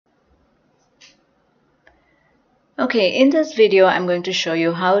Okay, in this video, I'm going to show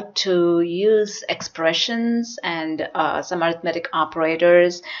you how to use expressions and some arithmetic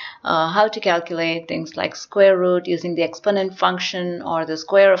operators, how to calculate things like square root using the exponent function or the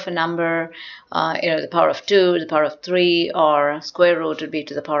square of a number, the power of 2, the power of 3, or square root would be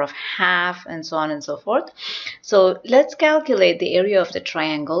to the power of half, and so on and so forth. So let's calculate the area of the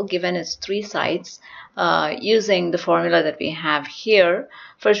triangle given its 3 sides using the formula that we have here.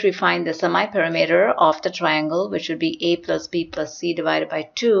 First, we find the semi-perimeter of the triangle, which would be a plus b plus c divided by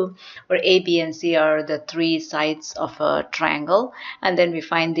 2, where a, b, and c are the 3 sides of a triangle. And then we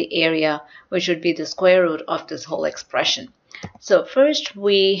find the area, which would be the square root of this whole expression. So first,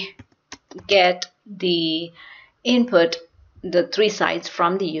 we get the input, the 3 sides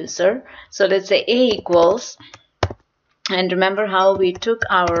from the user. So let's say a equals, and remember how we took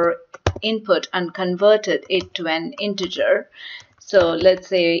our input and converted it to an integer. So let's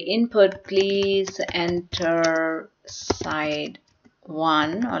say input, please enter side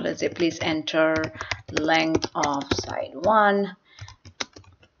 1, or let's say please enter length of side 1.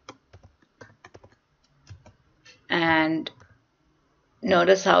 And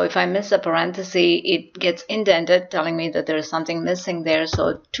notice how if I miss a parenthesis, it gets indented, telling me that there is something missing there.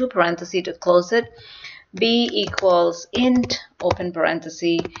 So 2 parentheses to close it. B equals int, open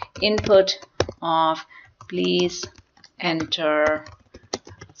parenthesis, input of please enter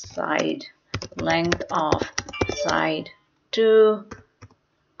side length of side 2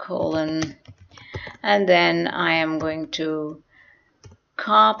 colon, and then I am going to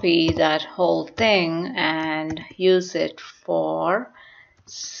copy that whole thing and use it for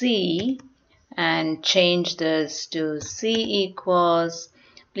C and change this to C equals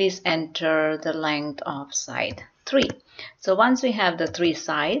please enter the length of side 3. So once we have the 3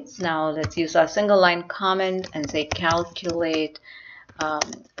 sides, now let's use our single line comment and say calculate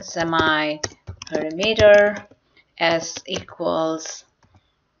semi-perimeter. S equals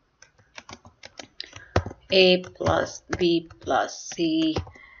a plus b plus c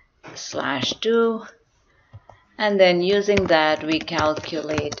slash 2. And then using that, we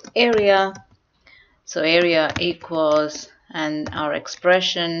calculate area. So area equals, and our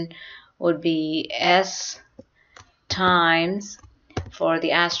expression would be S times, for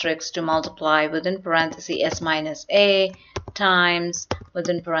the asterisk to multiply within parenthesis S minus A times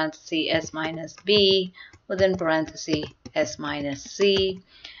within parenthesis S minus B within parenthesis S minus C.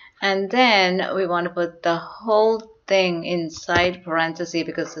 And then we want to put the whole thing inside parenthesis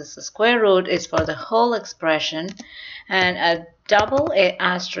because this square root is for the whole expression. And a double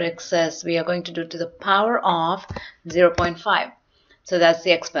asterisk says we are going to do to the power of 0.5. So that's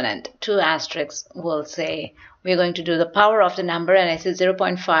the exponent. 2 asterisks will say we're going to do the power of the number, and I said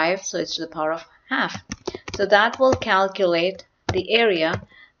 0.5, so it's to the power of half. So that will calculate the area.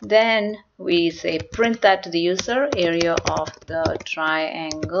 Then we say print that to the user, area of the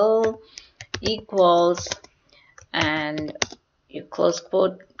triangle equals, and you close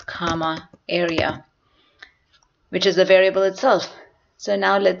quote, comma, area, which is the variable itself. So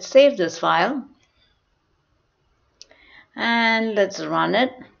now let's save this file and let's run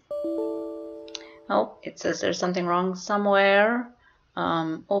it. Oh, it says there's something wrong somewhere.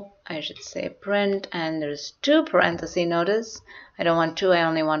 I should say print, and there's 2 parentheses, notice. I don't want 2, I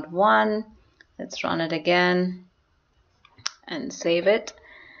only want 1. Let's run it again and save it.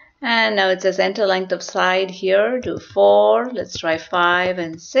 And now it says enter length of side here, do 4. Let's try 5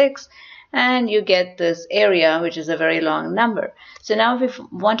 and 6. And you get this area, which is a very long number. So now we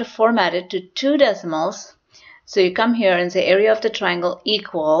want to format it to 2 decimals. So you come here and say area of the triangle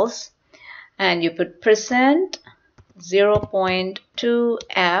equals, and you put percent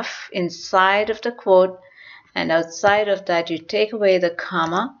 0.2f inside of the quote, and outside of that you take away the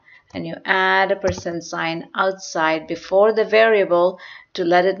comma and you add a percent sign outside before the variable to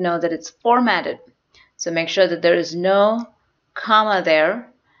let it know that it's formatted. So make sure that there is no comma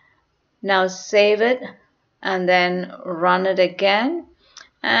there. Now save it and then run it again,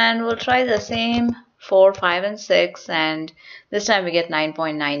 and we'll try the same 4, 5, and 6, and this time we get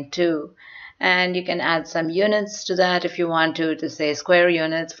 9.92. And you can add some units to that if you want to say square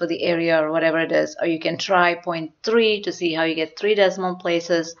units for the area or whatever it is, or you can try 0.3 to see how you get 3 decimal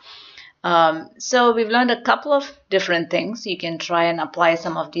places. So we've learned a couple of different things. You can try and apply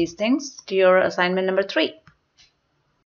some of these things to your assignment number 3.